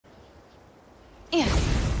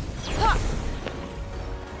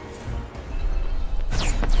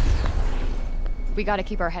We gotta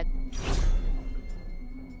keep our head...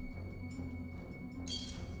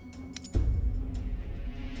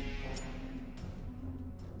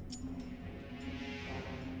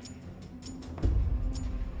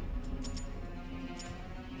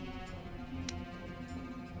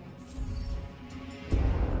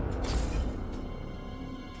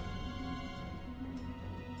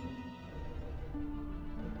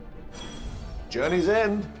 Journey's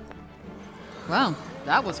end. Well,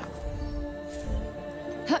 that was...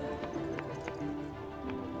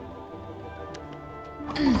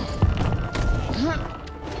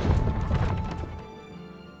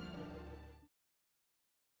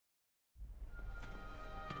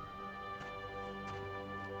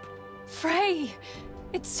 Frey!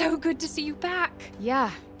 It's so good to see you back!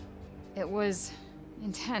 Yeah, it was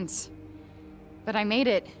intense. But I made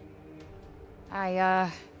it.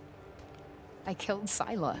 I killed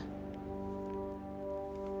Scylla.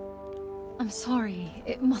 I'm sorry,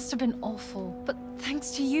 it must have been awful, but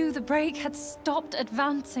thanks to you, the break had stopped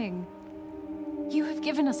advancing. You have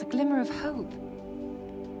given us a glimmer of hope.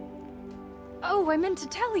 Oh, I meant to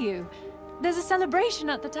tell you. There's a celebration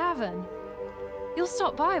at the tavern. You'll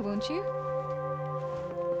stop by, won't you?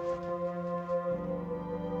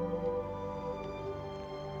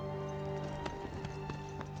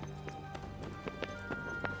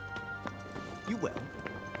 You will.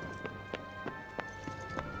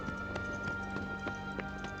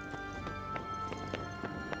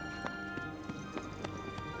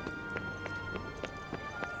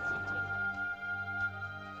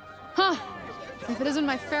 Huh. If it isn't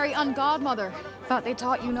my fairy ungodmother. Thought they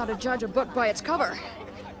taught you not to judge a book by its cover.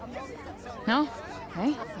 No?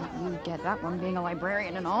 Okay. You get that one, being a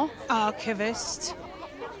librarian and all. Archivist.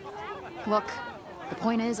 Look, the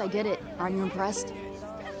point is I did it. Aren't you impressed?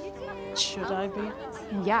 Should I be?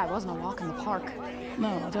 Yeah, it wasn't a walk in the park. No,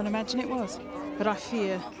 I don't imagine it was. But I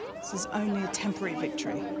fear this is only a temporary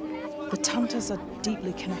victory. The Tunters are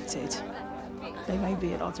deeply connected. They may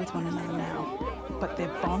be at odds with one another now, but their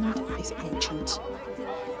bond is ancient.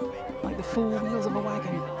 Like the four wheels of a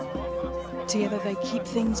wagon. Together they keep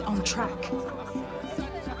things on track.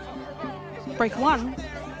 Break one,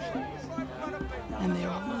 and they're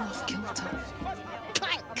all off kilter.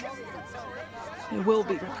 Clank! There will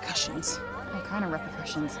be repercussions. What kind of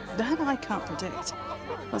repercussions? That I can't predict,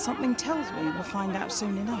 but something tells me we'll find out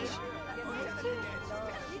soon enough.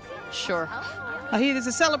 Sure. I hear there's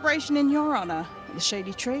a celebration in your honor at the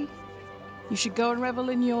Shady Tree. You should go and revel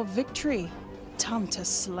in your victory, Tunter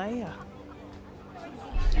Slayer.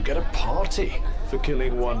 You get a party for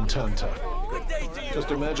killing one Tunter.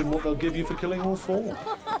 Just imagine what they'll give you for killing all four.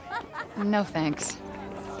 No thanks.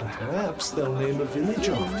 Perhaps they'll name a village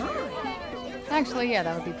after you. Actually, yeah,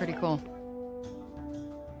 that would be pretty cool.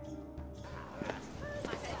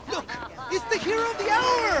 Look! It's the hero of the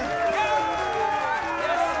hour!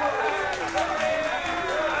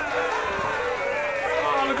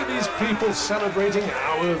 Oh, look at these people celebrating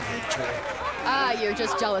our victory. Ah, you're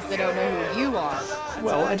just jealous they don't know who you are.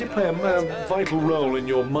 Well, I did play a vital role in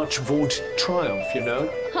your much-vaunted triumph, you know.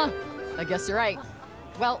 Huh. I guess you're right.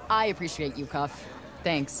 Well, I appreciate you, Cuff.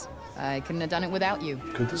 Thanks. I couldn't have done it without you.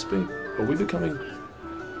 Could this be? Are we becoming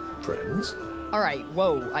friends? All right,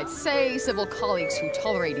 whoa. I'd say civil colleagues who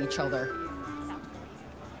tolerate each other.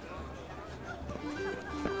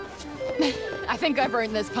 I think I've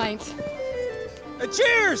earned this pint.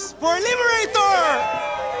 Cheers for Liberator!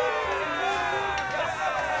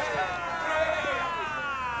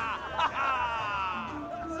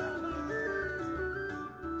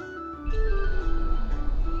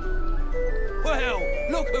 Well,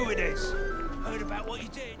 look who it is. Heard about what you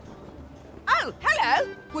did. Oh, hello!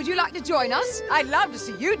 Would you like to join us? I'd love to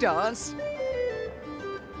see you dance.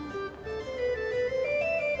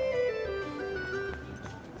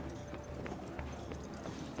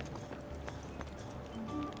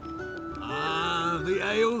 The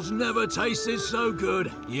ale's never tasted so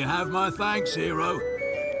good. You have my thanks, hero.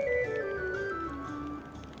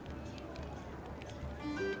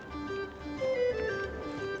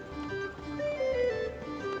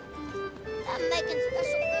 I'm making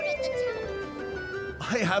special food at the tavern.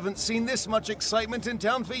 I haven't seen this much excitement in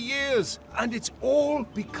town for years, and it's all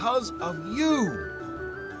because of you.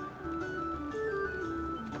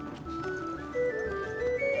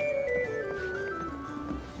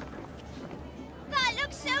 That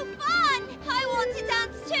looks so fun! I want to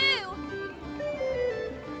dance too!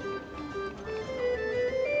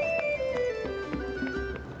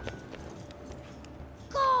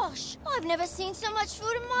 Gosh, I've never seen so much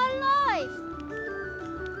food in my life!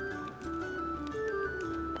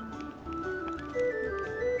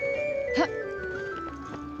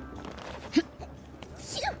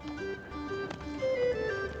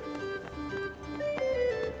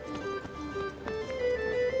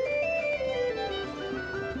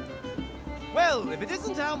 Well, if it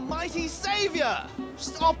isn't our mighty savior!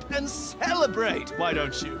 Stop and celebrate, why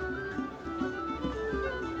don't you?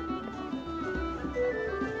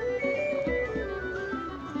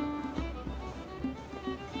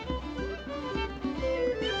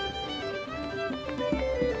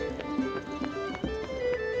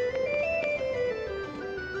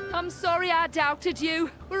 I'm sorry I doubted you.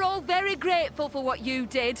 We're all very grateful for what you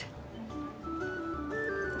did.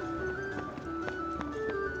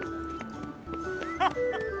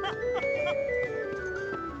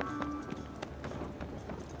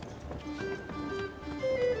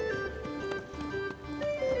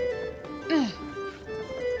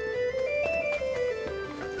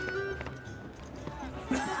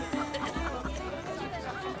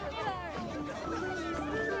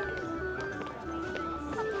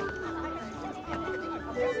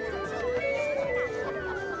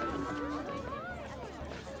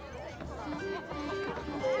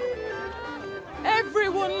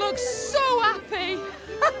 Everyone looks so happy!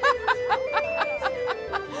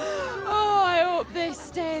 Oh, I hope they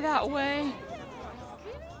stay that way.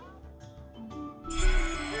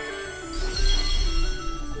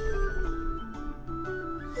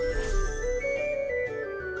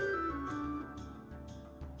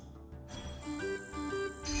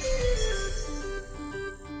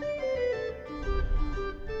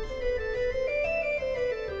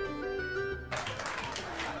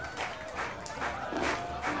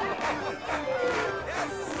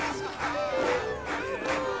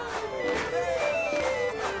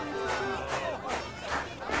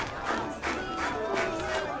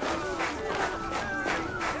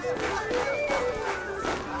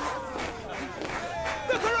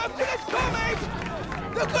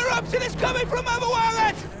 The corruption is coming from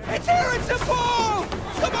overrun! It's here in Cipol!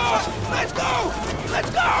 Come on, let's go!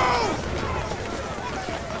 Let's go!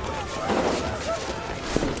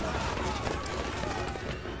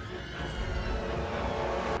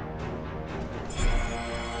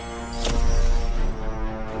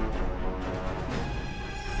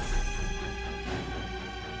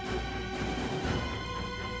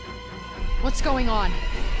 What's going on?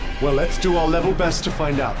 Well, let's do our level best to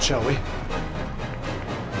find out, shall we?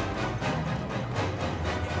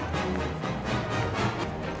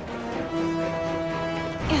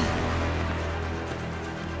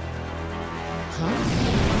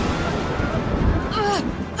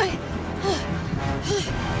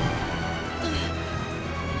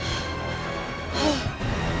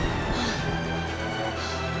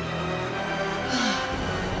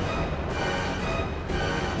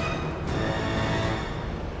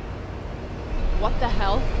 What the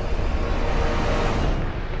hell?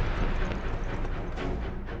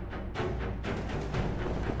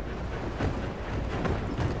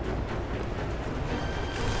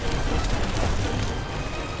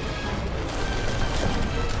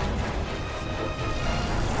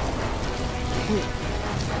 Wait,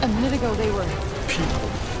 a minute ago they were people.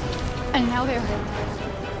 And now they're...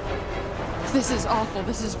 This is awful.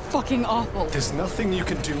 This is fucking awful. There's nothing you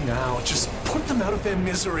can do now. Just put them out of their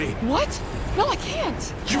misery. What? No, I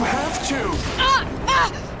can't. You have to!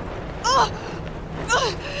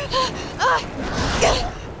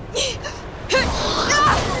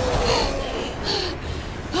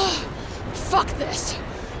 Fuck this.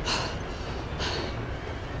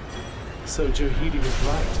 So Johidi was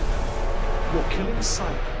right. Your killing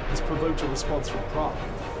sight has provoked a response from Prague.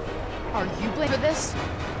 Are you blamed for this?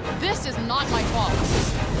 This is not my fault.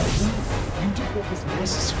 You did what was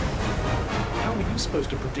necessary. How are you supposed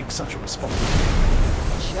to predict such a response?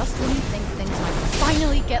 Just when you think things might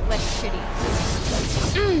finally get less shitty.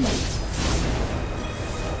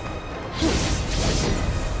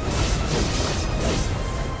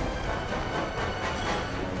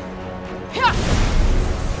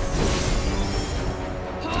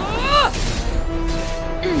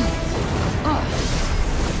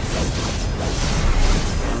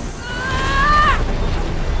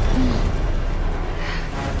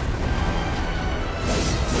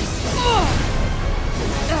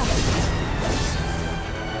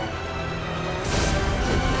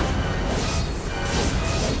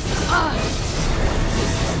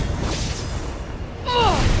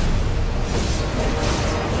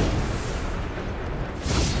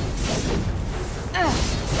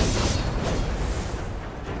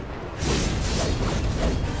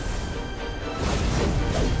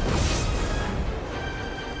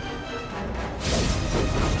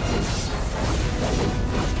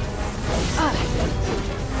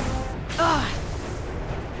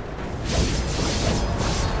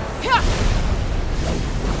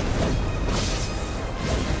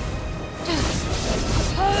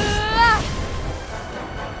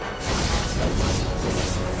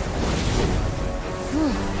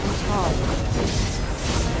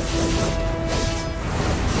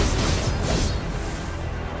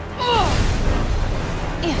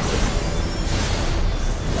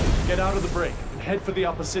 Get out of the break and head for the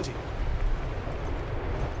upper city.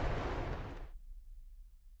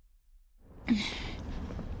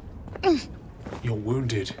 You're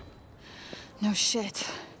wounded. No shit.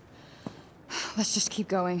 Let's just keep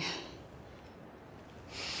going.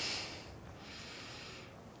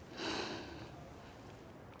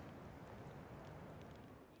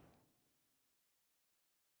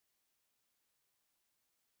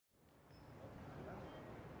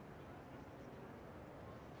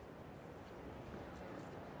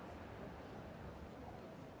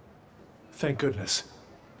 Thank goodness.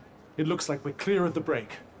 It looks like we're clear of the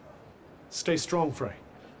break. Stay strong, Frey.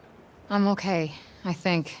 I'm okay, I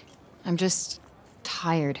think. I'm just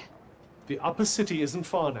tired. The upper city isn't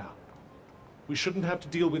far now. We shouldn't have to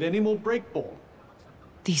deal with any more breakball.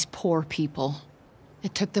 These poor people.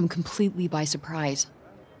 It took them completely by surprise.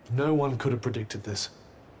 No one could have predicted this.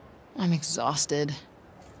 I'm exhausted.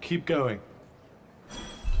 Keep going.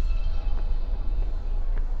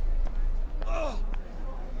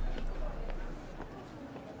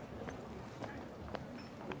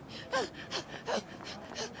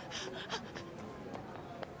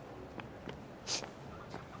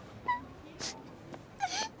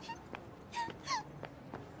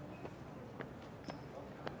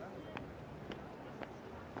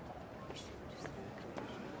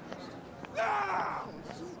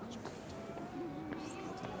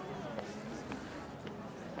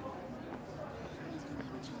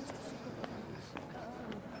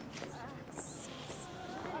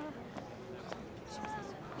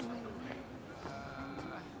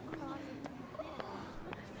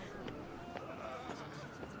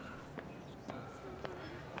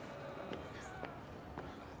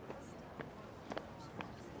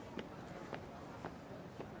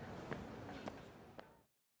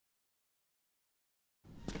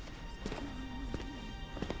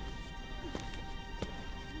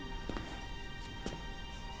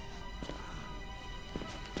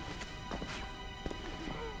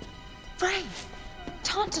 Frey!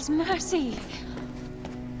 Tanta's mercy!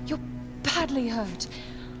 You're badly hurt.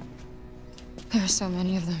 There are so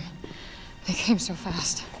many of them. They came so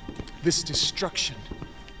fast. This destruction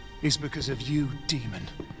is because of you, demon.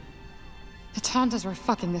 The Tantas were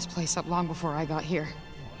fucking this place up long before I got here.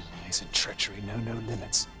 Lies and treachery know no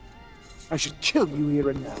limits. I should kill you here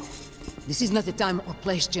and now. This is not the time or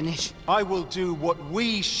place, Janesh. I will do what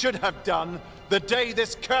we should have done the day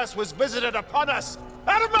this curse was visited upon us!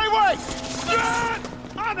 Out of my way!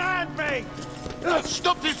 Unhand me!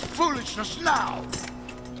 Stop this foolishness now!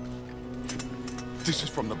 This is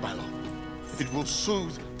from the Balor. It will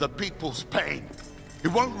soothe the people's pain. It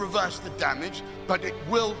won't reverse the damage, but it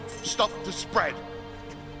will stop the spread.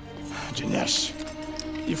 Janesh,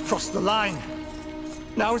 you've crossed the line.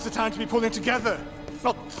 Now is the time to be pulling together,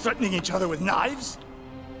 not threatening each other with knives.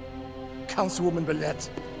 Councilwoman Belette,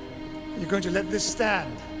 you're going to let this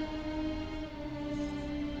stand?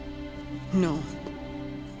 No.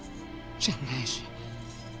 Janesh,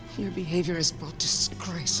 your behavior has brought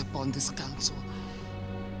disgrace upon this council.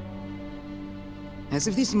 As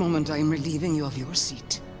of this moment, I am relieving you of your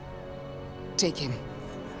seat. Take him.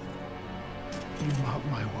 You mark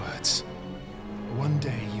my words. One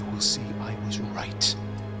day you will see I was right.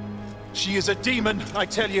 She is a demon, I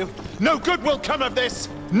tell you. No good will come of this!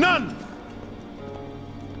 None!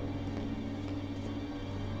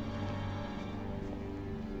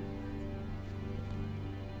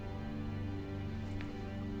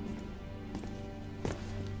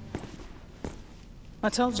 I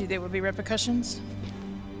told you there would be repercussions.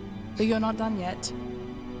 But you're not done yet.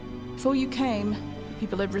 Before you came,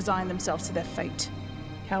 people had resigned themselves to their fate,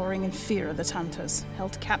 cowering in fear of the Tantas,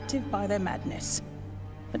 held captive by their madness.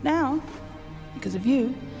 But now, because of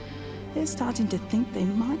you, they're starting to think they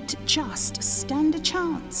might just stand a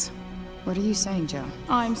chance. What are you saying, Joe?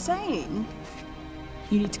 I'm saying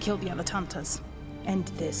you need to kill the other Tantas. End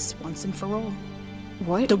this once and for all.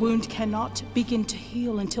 What? The wound cannot begin to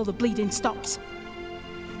heal until the bleeding stops.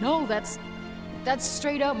 No, that's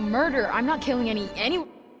straight up murder. I'm not killing anyone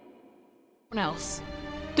else.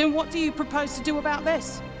 Then what do you propose to do about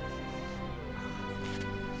this?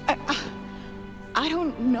 I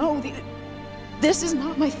don't know. This is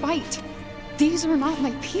not my fight. These are not my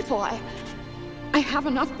people. I have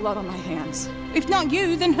enough blood on my hands. If not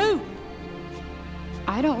you, then who?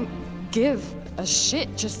 I don't give a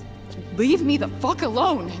shit. Just leave me the fuck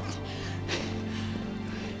alone.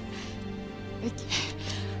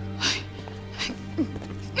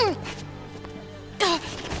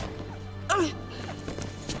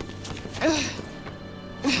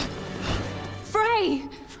 Frey!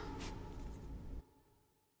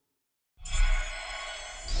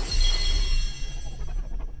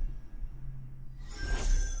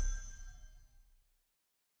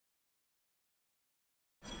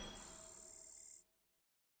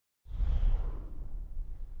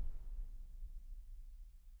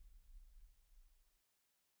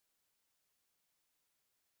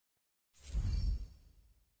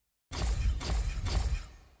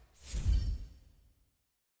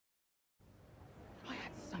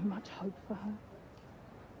 much hope for her.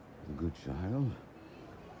 A good child.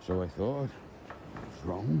 So I thought. What's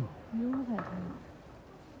wrong? You're all that hurt.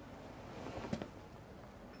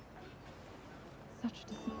 Such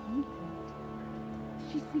disappointment.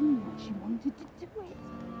 She seemed like she wanted to do it.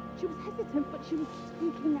 She was hesitant, but she was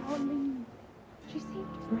taking our lead. She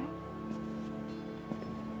seemed brave.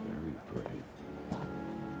 Very brave.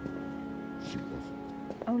 She wasn't.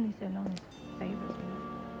 Only so long as favored you.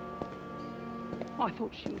 I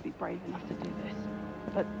thought she would be brave enough to do this,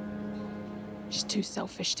 but she's too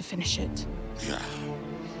selfish to finish it. Yeah.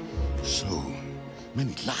 So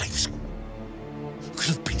many lives could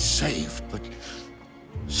have been saved, but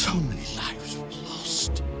so many lives were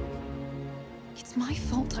lost. It's my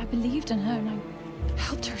fault. I believed in her and I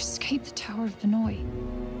helped her escape the Tower of Benoy.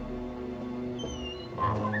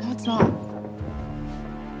 No, it's not.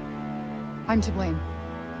 I'm to blame.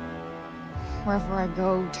 Wherever I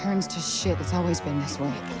go turns to shit. It's always been this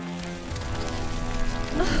way.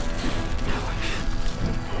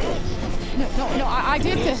 No, I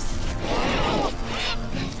did this.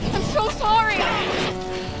 I'm so sorry.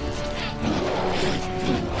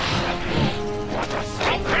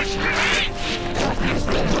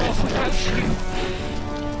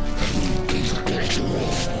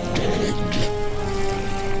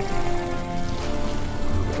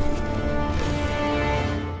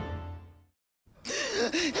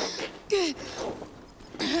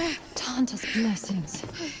 Tanta's blessings.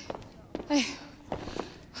 Hey,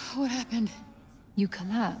 what happened? You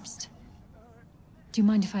collapsed. Do you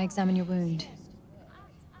mind if I examine your wound?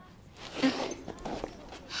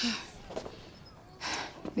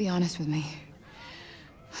 Be honest with me.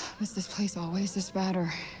 Was this place always this bad,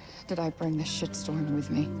 or did I bring this shitstorm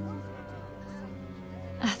with me?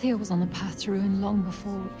 Athia was on the path to ruin long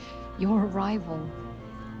before your arrival.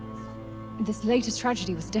 This latest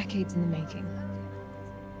tragedy was decades in the making.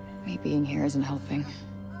 Me being here isn't helping.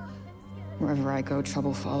 Wherever I go,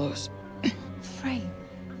 trouble follows. Frey,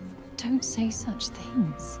 don't say such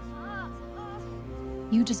things.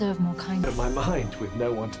 You deserve more kindness. In my mind, with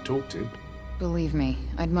no one to talk to. Believe me,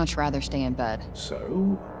 I'd much rather stay in bed. So,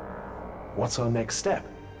 what's our next step?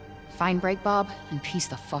 Find Break Bob and peace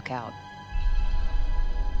the fuck out.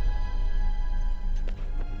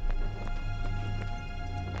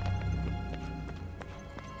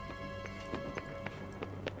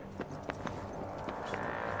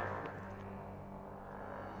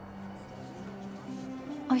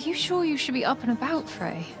 Are you sure you should be up and about,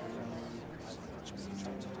 Frey?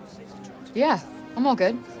 Yeah, I'm all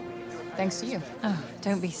good. Thanks to you. Oh,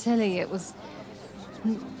 don't be silly. It was...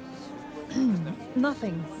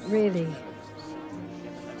 nothing, really.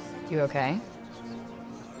 You okay?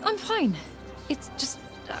 I'm fine. It's just...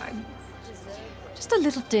 I'm just a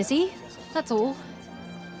little dizzy, that's all.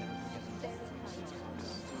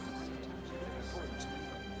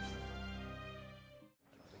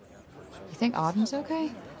 You think Auden's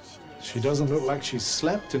okay? She doesn't look like she's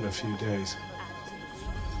slept in a few days.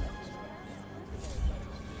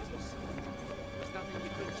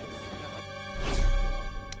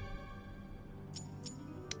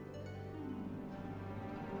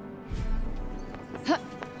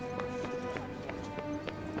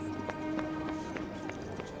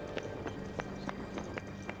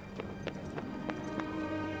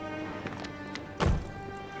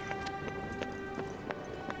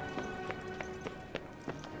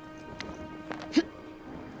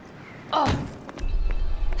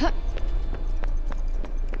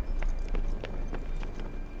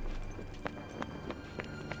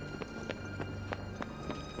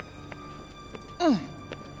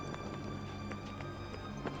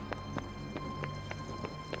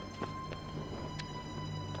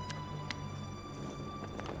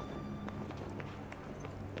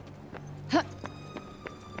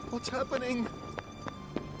 What's happening?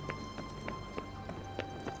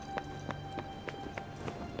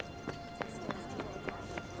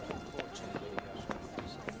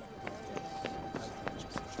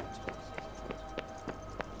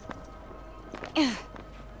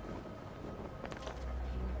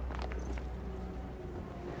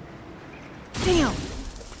 Damn!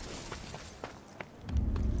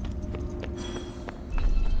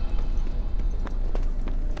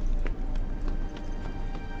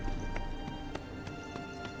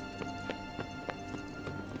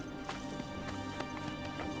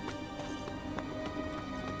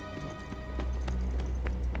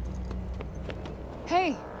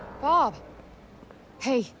 Hey, Bob.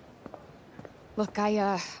 Hey. Look,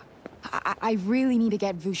 I really need to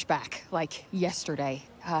get Voosh back, like, yesterday.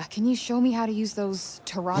 Can you show me how to use those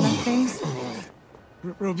Tirana things?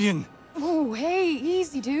 Robian. Oh, hey,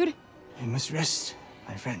 easy, dude. You must rest.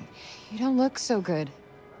 my friend. You don't look so good.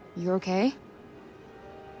 You okay?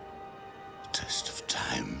 The test of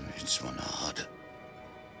time, it's run hard.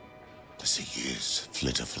 As the years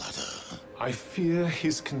flitter. I fear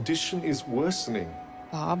his condition is worsening.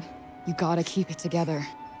 Bob, you gotta keep it together.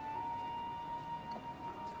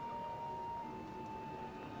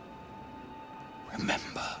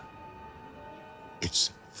 Remember,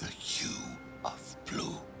 it's the hue of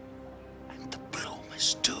blue, and the bloom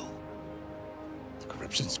is too. The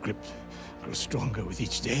corruption's grip grows stronger with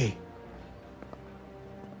each day.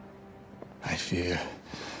 I fear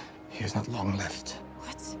he has not long left.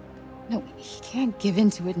 What? No, he can't give in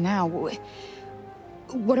to it now.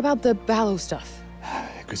 What about the Ballo stuff?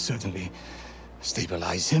 It could certainly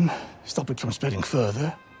stabilize him, stop it from spreading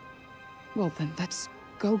further. Well, then let's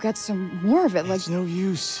go get some more of it, like... It's no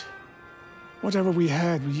use. Whatever we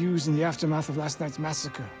had, we used in the aftermath of last night's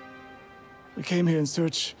massacre. We came here in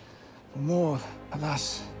search for more.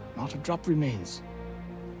 Alas, not a drop remains.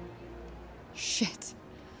 Shit.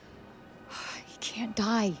 He can't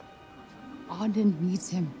die. Auden needs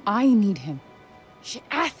him. I need him. Shit,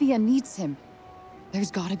 Athia needs him.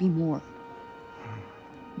 There's gotta be more.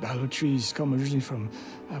 Ballo trees come originally from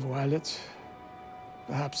Avoilet.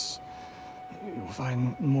 Perhaps you'll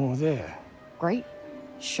find more there. Great.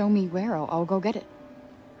 Show me where. I'll go get it.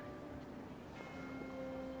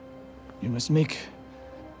 You must make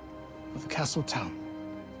for the castle town.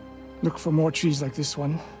 Look for more trees like this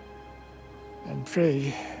one. And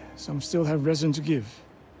pray some still have resin to give.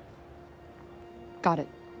 Got it.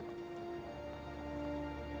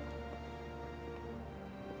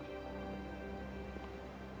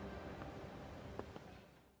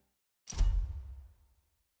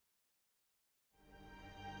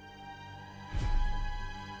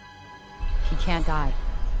 He can't die.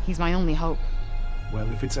 He's my only hope. Well,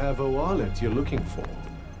 if it's Avoilet you're looking for,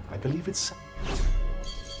 I believe it's...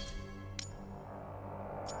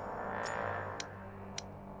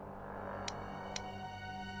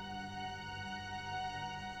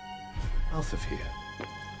 South of here.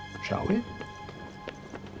 Shall we?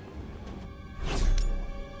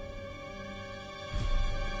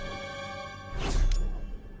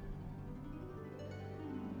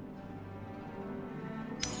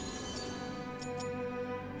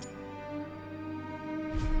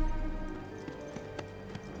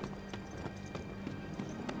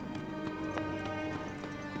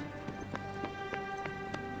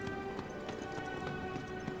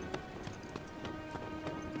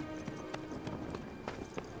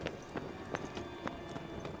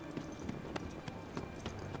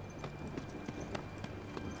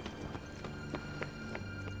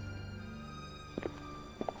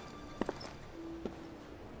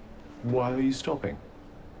 Why are you stopping?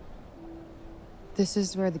 This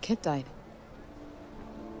is where the kid died.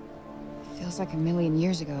 Feels like a million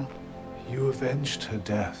years ago. You avenged her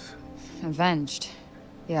death. Avenged.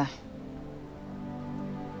 Yeah.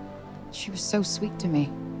 She was so sweet to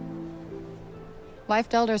me. Life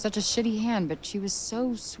dealt her such a shitty hand, but she was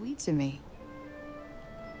so sweet to me.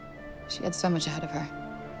 She had so much ahead of her.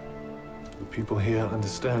 The people here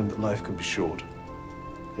understand that life can be short.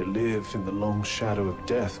 They live in the long shadow of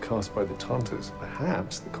death cast by the Tanters.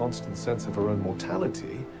 Perhaps the constant sense of her own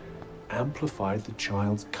mortality amplified the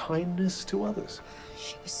child's kindness to others.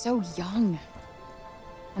 She was so young.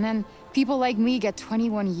 And then people like me get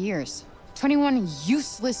 21 years. 21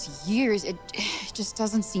 useless years. It just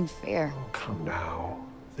doesn't seem fair. Oh, come now.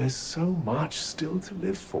 There's so much still to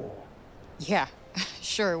live for. Yeah,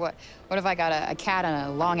 sure. What if I got a cat on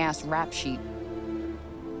a long-ass rap sheet?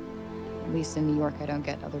 At least in New York, I don't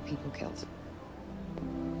get other people killed.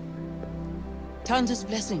 Tanta's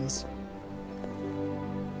blessings.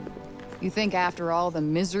 You think after all the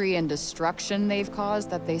misery and destruction they've caused,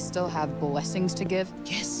 that they still have blessings to give?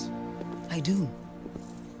 Yes, I do.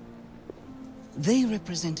 They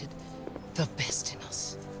represented the best in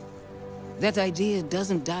us. That idea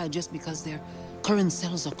doesn't die just because their current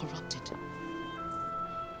cells are corrupted.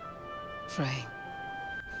 Frey,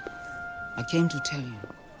 I came to tell you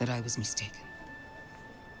that I was mistaken.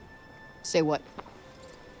 Say what?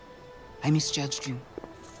 I misjudged you.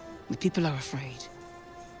 The people are afraid.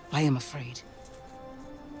 I am afraid.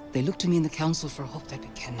 They look to me in the council for hope that we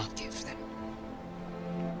cannot give them.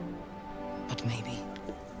 But maybe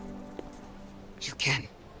you can.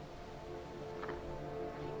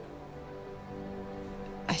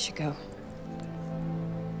 I should go.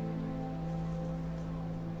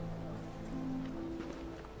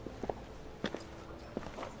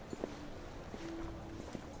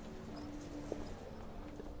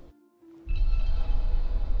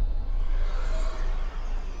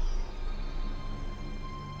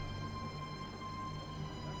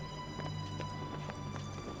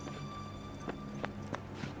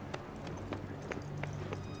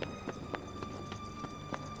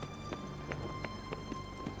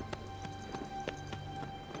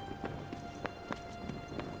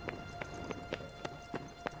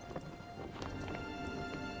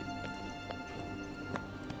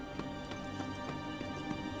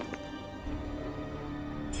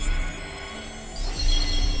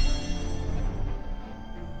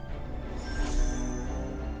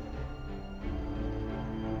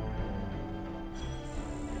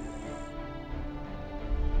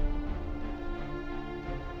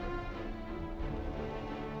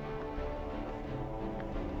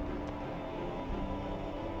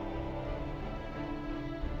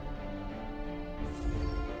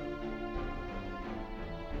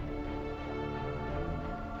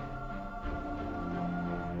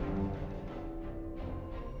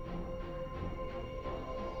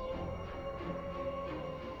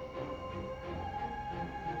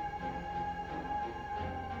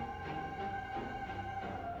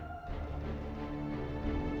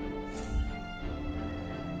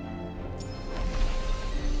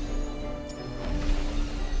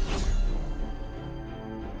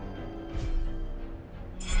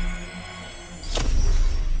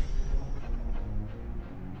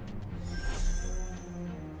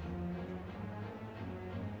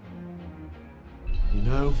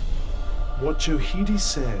 know, what Johidi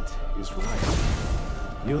said is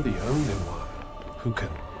right. You're the only one who can...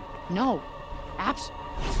 No. Absolutely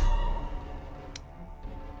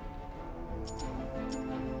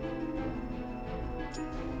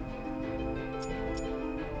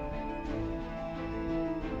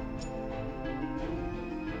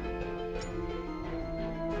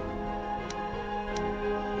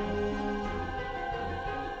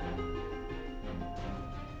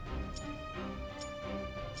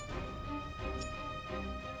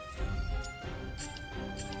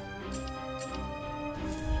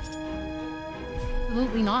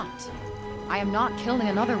not. I am not killing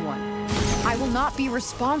another one. I will not be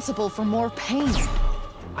responsible for more pain.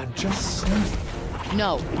 I'm just saying.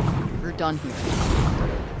 No, we're done here.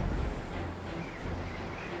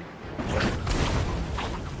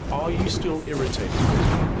 Are you still irritated?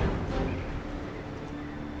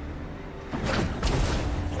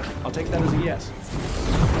 I'll take that as a yes.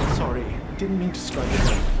 Sorry, didn't mean to strike a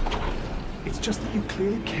note. It's just that you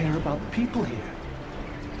clearly care about the people here.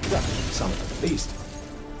 Well, some of them at least.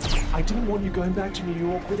 I didn't want you going back to New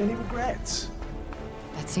York with any regrets.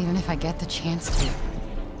 That's even if I get the chance to.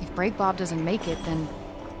 If Break Bob doesn't make it, then...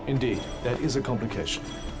 Indeed, that is a complication.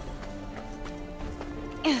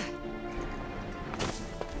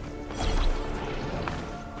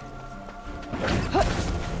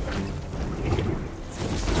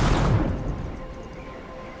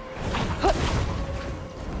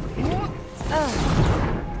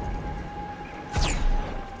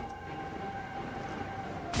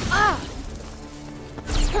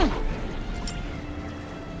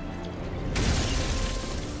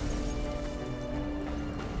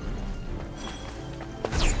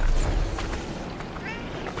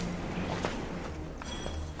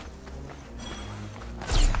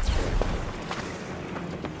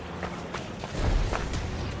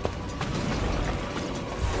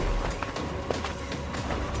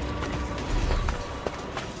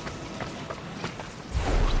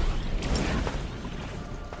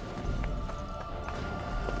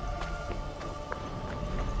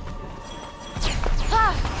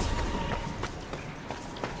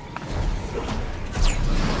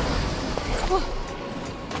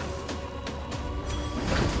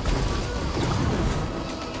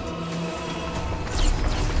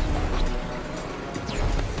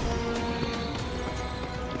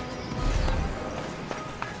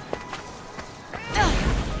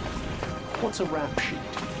 What's a rap sheet?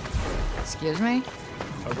 Excuse me?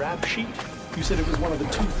 A rap sheet? You said it was one of the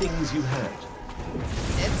two things you had.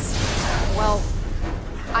 It's... well...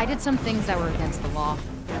 I did some things that were against the law,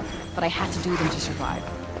 but I had to do them to survive.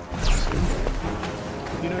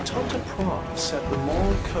 You know, Tanta Prague set the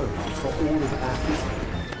moral code for all of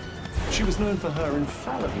Athia. She was known for her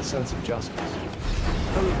infallible sense of justice.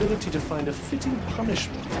 Her ability to find a fitting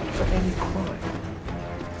punishment for any crime.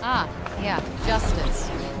 Ah, yeah, justice.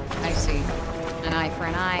 I see. An eye for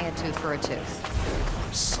an eye, a tooth for a tooth.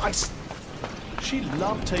 Precisely. She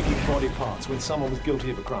loved taking body parts when someone was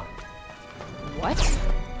guilty of a crime. What?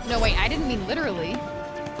 No, wait, I didn't mean literally.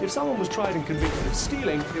 If someone was tried and convicted of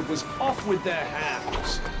stealing, it was off with their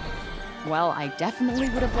hands. Well, I definitely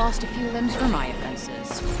would have lost a few limbs for my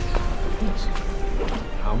offenses.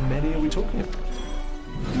 How many are we talking about?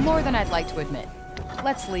 More than I'd like to admit.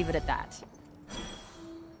 Let's leave it at that.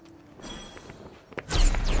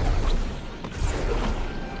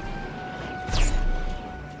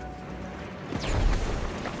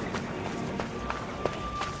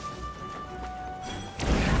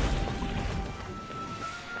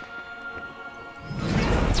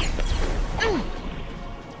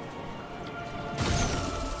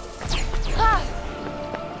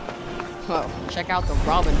 Check out the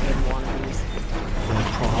Robin Hood wannabes.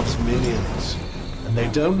 They're Prav's minions, and they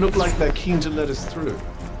don't look like they're keen to let us through.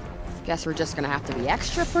 Guess we're just gonna have to be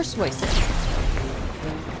extra persuasive.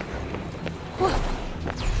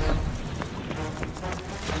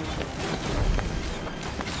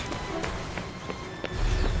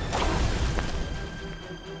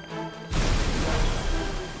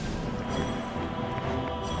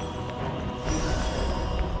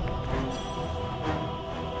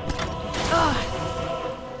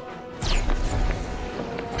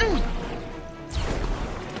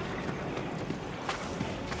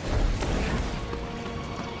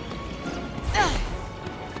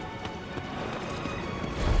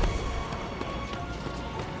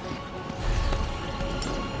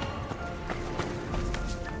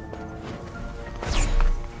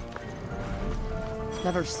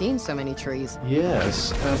 Never seen so many trees.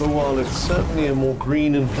 Yes, while it's certainly a more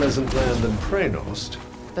green and pleasant land than Praenost.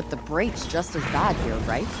 But the Break's just as bad here,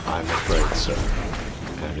 right? I'm afraid so.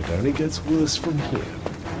 And it only gets worse from here.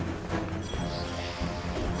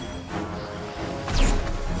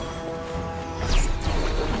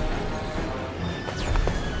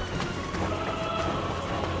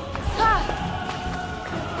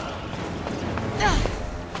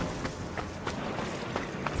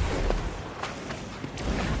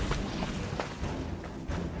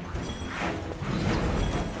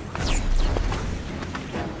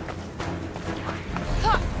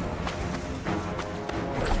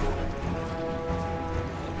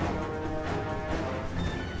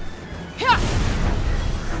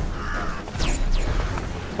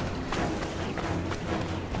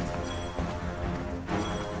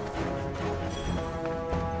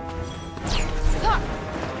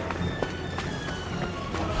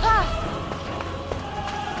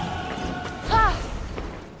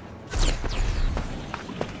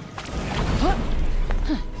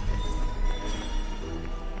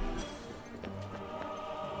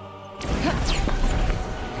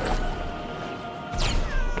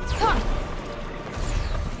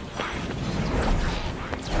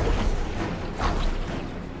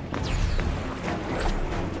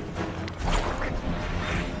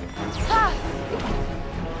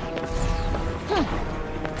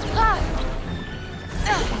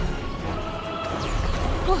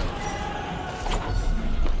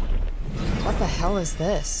 What the hell is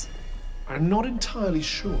this? I'm not entirely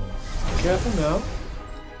sure. Careful now.